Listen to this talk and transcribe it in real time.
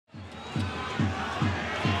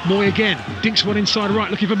Moy again, dinks one inside right,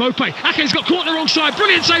 looking for Maupay. Ake's got caught on the wrong side,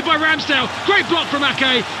 brilliant save by Ramsdale. Great block from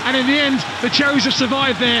Ake, and in the end, the Cherries have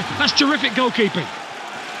survived there. That's terrific goalkeeping.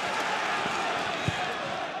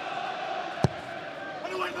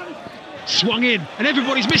 Swung in, and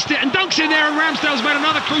everybody's missed it, and dunks in there, and Ramsdale's made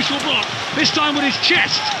another crucial block, this time with his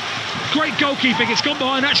chest. Great goalkeeping. It's gone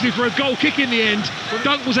behind actually for a goal kick in the end, but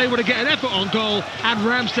Dunk was able to get an effort on goal, and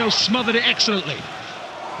Ramsdale smothered it excellently.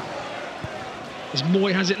 As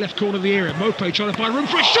Moy has it left corner of the area, Maupay trying to find room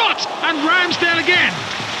for a shot, and Ramsdale again.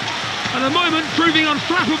 At the moment, proving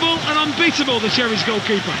unflappable and unbeatable, the Cherries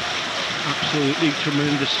goalkeeper. Absolutely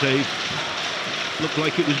tremendous save. Looked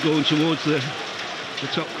like it was going towards the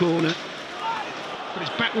top corner. But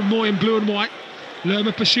it's back with Moy in blue and white.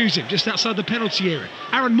 Lerma pursues him just outside the penalty area.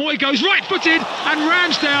 Aaron Moy goes right-footed, and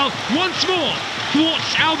Ramsdale once more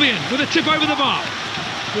thwarts Albion with a tip over the bar.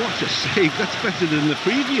 What a save, that's better than the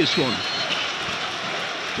previous one.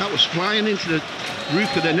 That was flying into the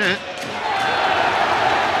roof of the net.